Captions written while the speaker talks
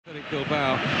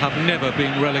Bilbao have never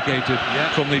been relegated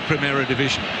from the Primera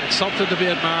Division. It's something to be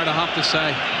admired, I have to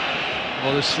say.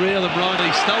 Well, there's three of them round,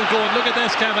 and he's still going. Look at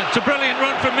this, Kevin. It's a brilliant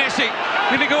run from Messi.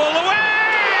 Did he go all the way?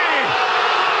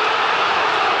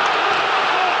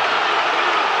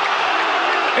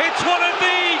 It's one of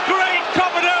the great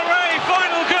Copa del Rey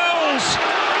final goals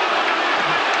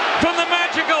from the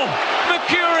magical,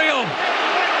 mercurial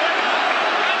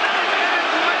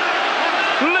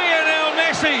Lionel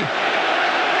Messi.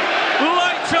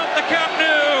 Lights up the Camp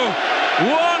Nou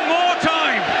one more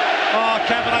time. Oh,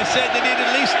 Kevin, I said they need at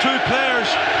least two players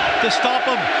to stop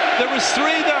him. There was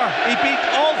three there. He beat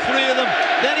all three of them.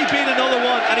 Then he beat another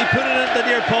one, and he put it in the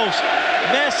near post.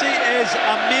 Messi is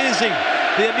amazing.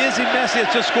 The amazing Messi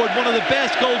has just scored one of the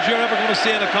best goals you're ever going to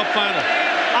see in a cup final.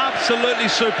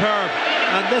 Absolutely superb.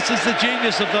 And this is the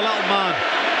genius of the little man.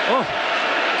 Oh,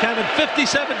 Kevin, 57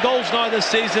 goals now this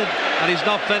season, and he's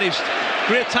not finished.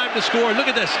 Great time to score. Look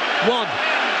at this. 1,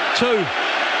 2,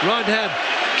 round head.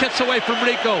 Kicks away from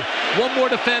Rico. One more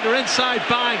defender inside,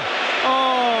 bang.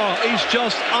 Oh, he's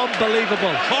just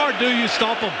unbelievable. How do you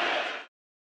stop him?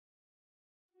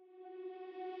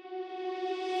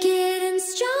 Getting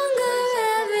stronger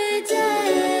every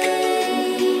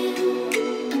day.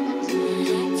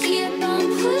 Keep on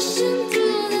pushing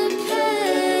through the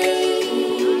pain.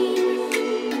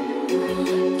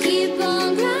 Keep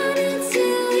on grinding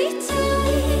till we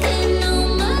die. Ain't no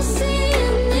mercy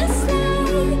in this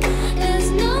life. There's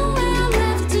nowhere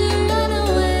left to run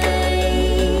away.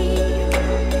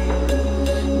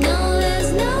 No,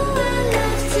 there's nowhere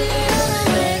left to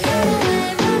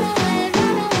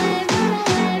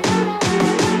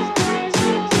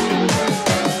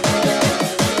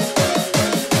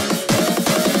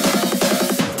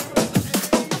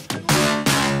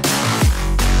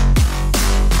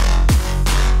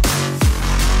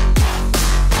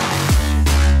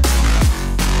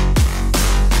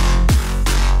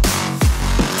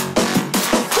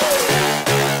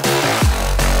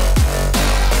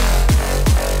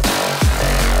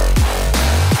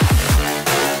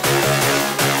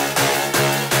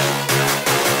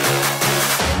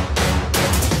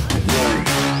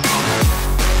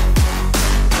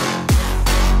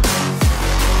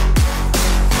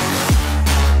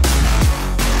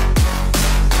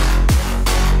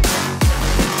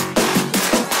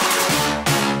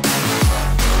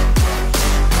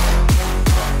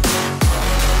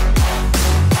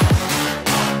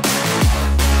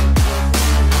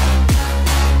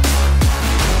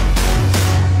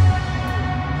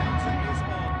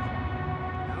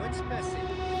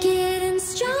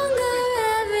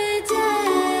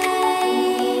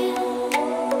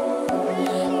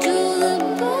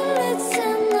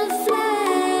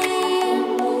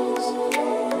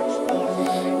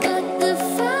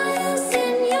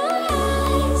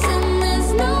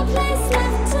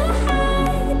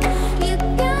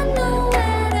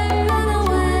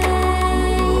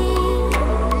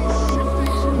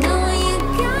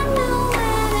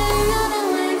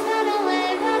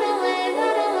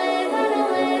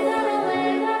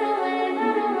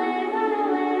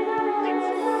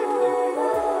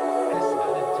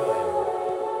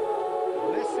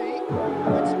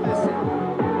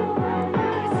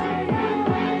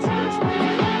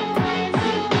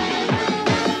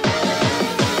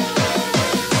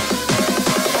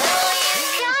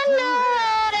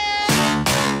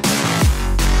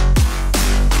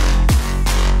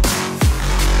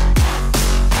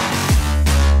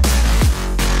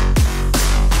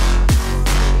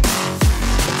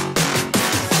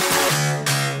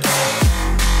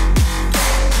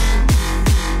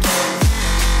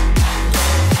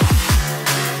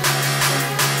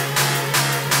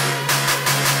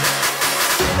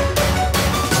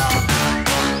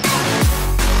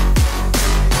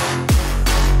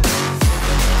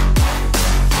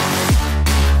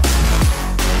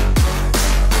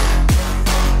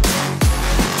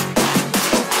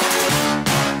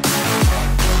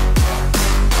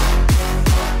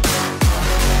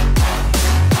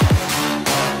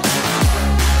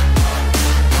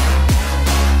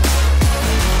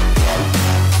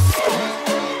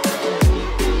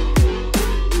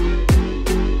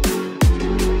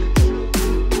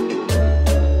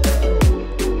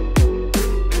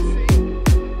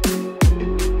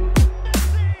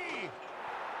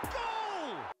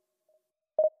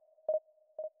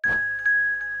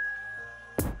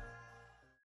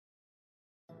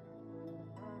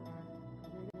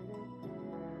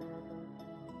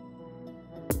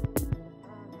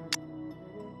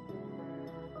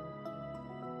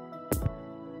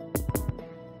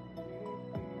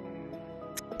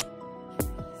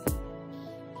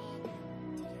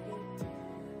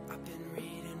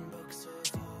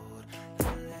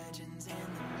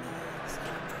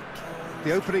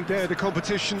The opening day of the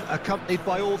competition, accompanied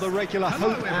by all the regular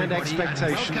hope and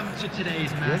expectation. Welcome to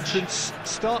today's The match. entrants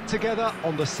start together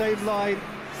on the same line.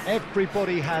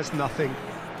 Everybody has nothing.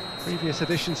 Previous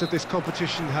editions of this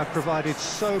competition have provided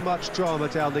so much drama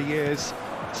down the years,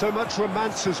 so much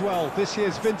romance as well. This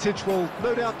year's vintage will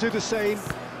no doubt do the same.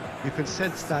 You can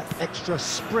sense that extra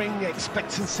spring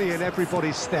expectancy in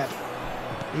everybody's step,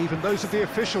 even those of the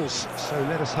officials, so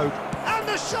let us hope. And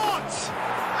the shot!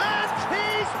 And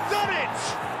he's done it!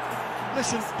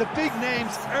 Listen, the big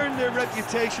names earn their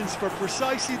reputations for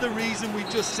precisely the reason we've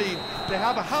just seen. They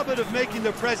have a habit of making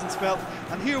their presence felt,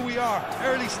 and here we are,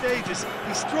 early stages.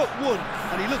 He struck one,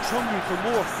 and he looks hungry for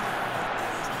more.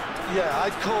 Yeah,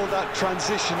 I'd call that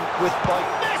transition with bite.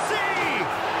 Messi!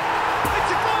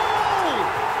 It's a goal!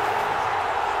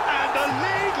 And the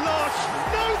lead lost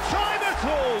no time at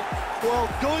all! Well,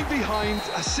 going behind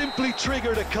has simply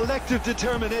triggered a collective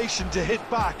determination to hit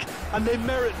back, and they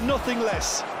merit nothing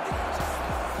less.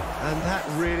 And that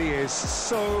really is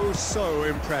so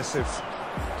impressive.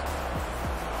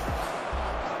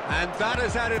 And that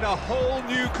has added a whole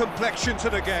new complexion to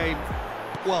the game.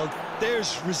 Well,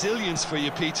 there's resilience for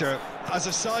you, Peter. As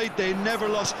a side, they never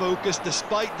lost focus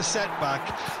despite the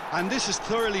setback, and this is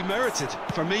thoroughly merited.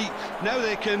 For me, now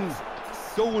they can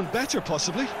go one better,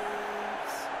 possibly.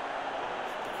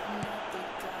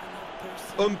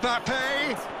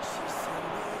 Mbappe!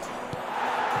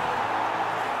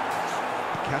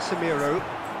 Casemiro.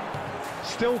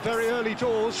 Still very early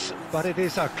doors, but it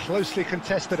is a closely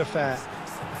contested affair.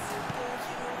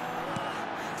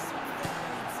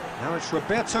 Now it's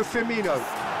Roberto Firmino.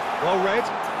 Well read,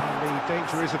 and the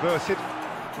danger is averted.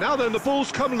 Now then, the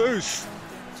ball's come loose.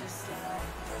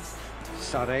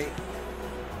 Sané.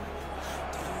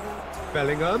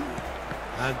 Bellingham.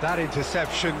 And that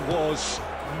interception was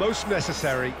most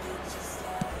necessary.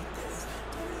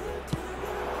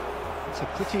 It's a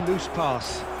pretty loose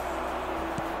pass.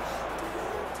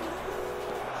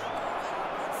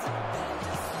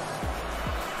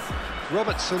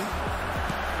 Robertson.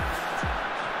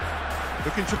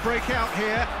 Looking to break out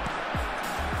here.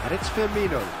 And it's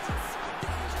Firmino.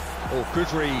 Oh,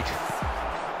 good read.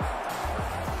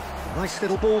 Nice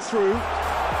little ball through.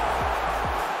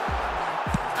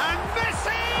 And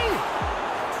Messi!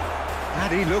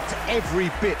 And he looked every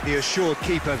bit the assured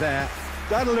keeper there.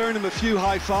 That'll earn him a few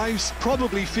high fives.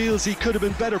 Probably feels he could have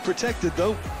been better protected,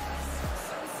 though.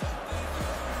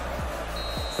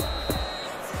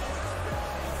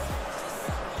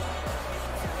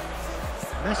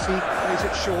 Messi plays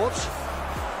it short.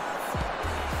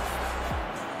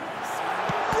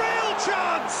 Real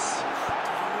chance!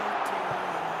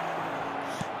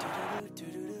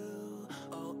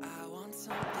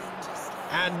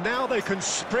 And now they can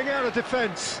spring out of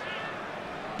defence.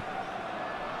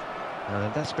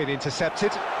 And that's been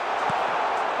intercepted.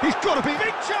 He's got to be...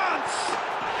 Big chance!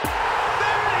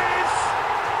 There it is!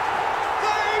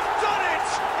 They've done it!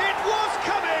 It was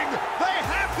coming! They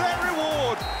have their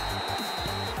reward!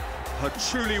 A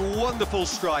truly wonderful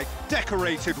strike,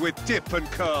 decorated with dip and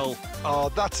curl. Oh,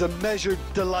 that's a measured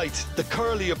delight. The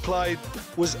curl he applied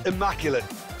was immaculate.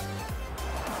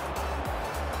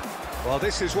 Well,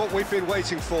 this is what we've been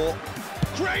waiting for.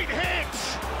 Great hit!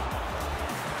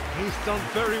 He's done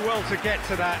very well to get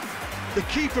to that. The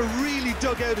keeper really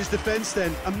dug out his defence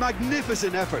then. A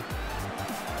magnificent effort.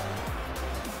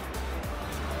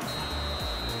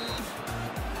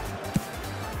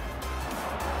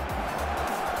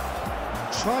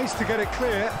 Tries to get it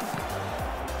clear.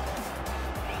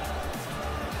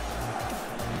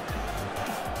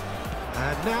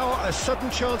 And now a sudden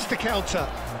chance to counter.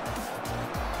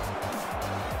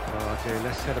 Oh dear,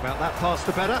 less said about that pass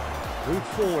the better. Move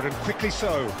forward, and quickly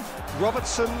so.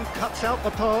 Robertson cuts out the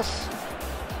pass.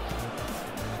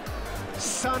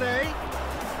 Sané.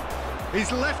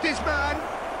 He's left his man.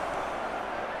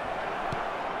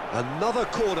 Another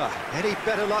corner. Any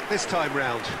better luck this time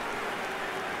round?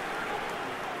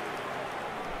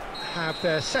 Have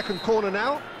their second corner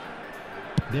now.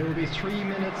 There will be 3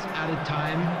 minutes added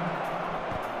time.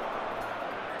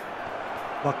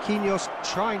 Marquinhos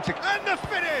trying to... And the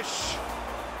finish!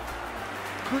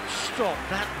 Good stop,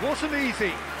 that wasn't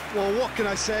easy. Well, what can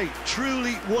I say?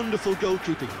 Truly wonderful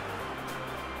goalkeeping.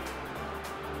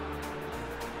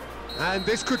 And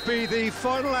this could be the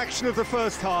final action of the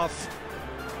first half.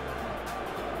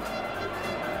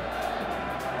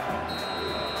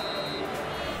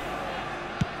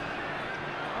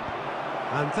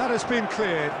 And that has been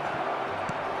cleared.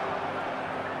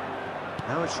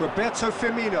 Now it's Roberto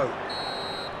Firmino.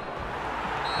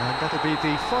 And that'll be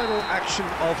the final action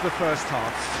of the first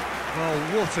half. Oh,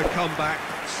 what a comeback.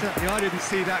 Certainly I didn't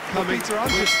see that coming. Peter, I'm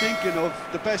just thinking of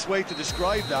the best way to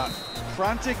describe that.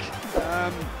 Frantic,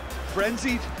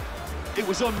 frenzied. It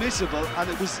was unmissable and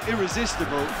it was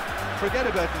irresistible. Forget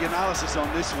about the analysis on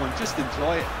this one, just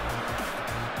enjoy it.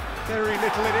 Very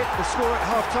little in it. The score at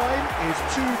half-time is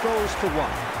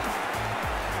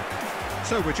 2-1.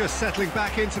 So we're just settling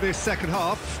back into this second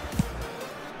half.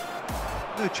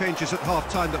 No changes at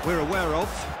half-time that we're aware of.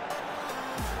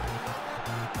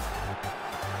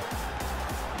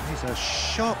 He's a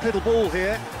sharp little ball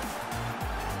here.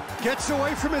 Gets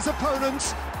away from his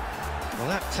opponent. Well,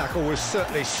 that tackle was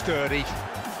certainly sturdy.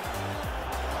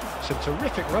 Some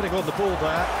terrific running on the ball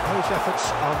there. Those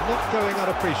efforts are not going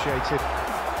unappreciated.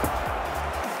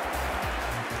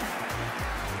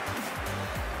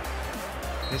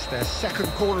 It's their second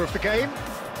corner of the game.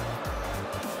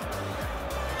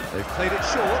 They've played it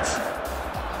short.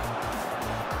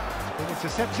 It's been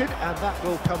intercepted, and that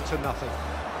will come to nothing.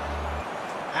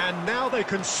 And now they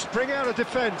can spring out of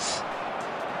defence.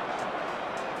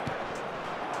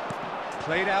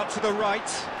 Played out to the right.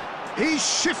 He's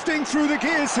shifting through the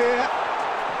gears here.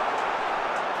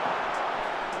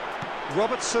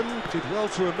 Robertson did well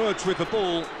to emerge with the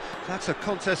ball. That's a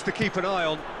contest to keep an eye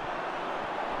on.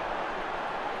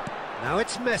 Now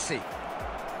it's MESSI.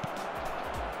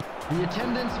 The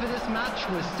attendance for this match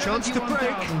was Chance to break.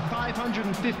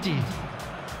 71,550.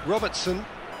 Robertson.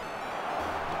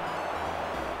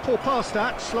 Poor pass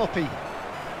that, sloppy.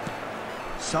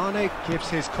 Sane gives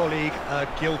his colleague a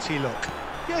guilty look.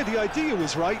 Yeah, the idea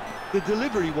was right, the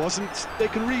delivery wasn't. They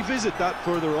can revisit that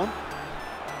further on.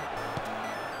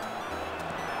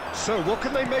 So what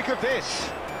can they make of this?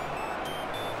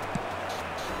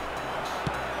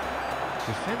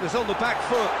 Defenders on the back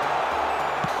foot.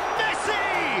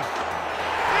 MESSI!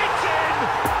 It's in!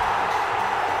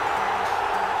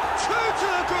 2 to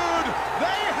the good!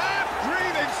 They have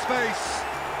breathing space!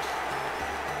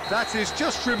 That is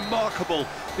just remarkable,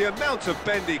 the amount of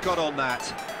bend he got on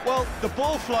that. Well, the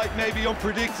ball flight may be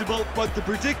unpredictable, but the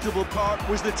predictable part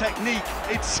was the technique.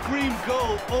 It screamed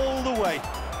goal all the way.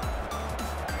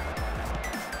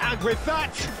 And with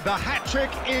that, the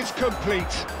hat-trick is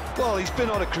complete. Well, he's been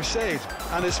on a crusade,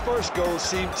 and his first goal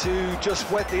seemed to just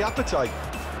whet the appetite.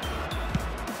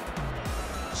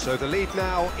 So the lead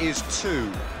now is 2.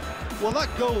 Well, that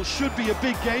goal should be a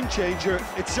big game changer.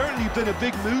 It's certainly been a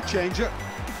big mood changer.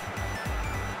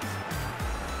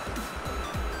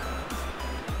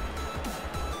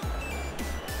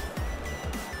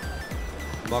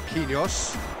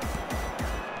 Marquinhos.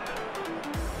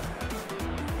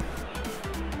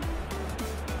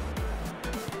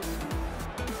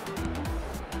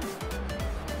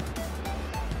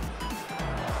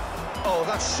 Oh,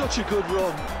 that's such a good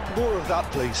run. More of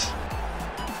that, please.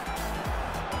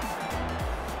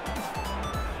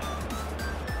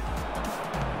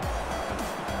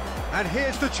 And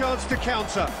here's the chance to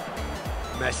counter.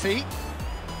 MESSI.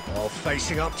 While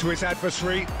facing up to his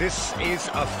adversary, this is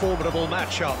a formidable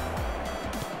matchup.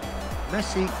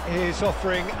 MESSI is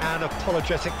offering an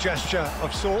apologetic gesture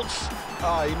of sorts.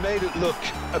 He made it look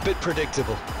a bit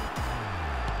predictable.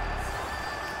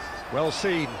 Well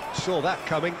seen, saw that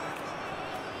coming.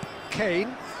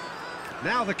 Kane,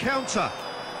 now the counter.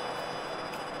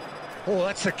 Oh,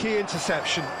 that's a key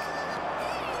interception.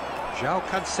 João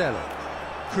Cancelo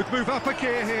could move up a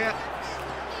gear here.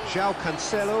 João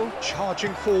Cancelo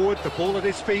charging forward, the ball at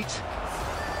his feet.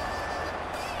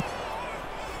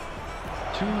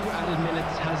 2 added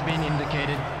minutes has been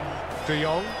indicated. De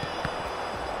Jong.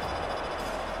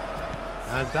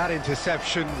 And that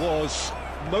interception was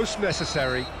most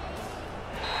necessary.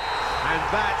 And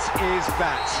that is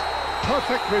that.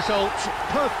 Perfect result,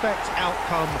 perfect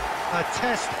outcome. A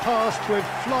test passed with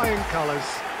flying colours.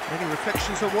 Any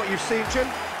reflections on what you've seen, Jim?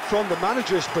 From the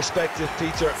manager's perspective,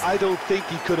 Peter, I don't think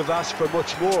he could have asked for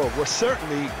much more. We're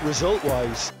certainly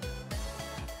result-wise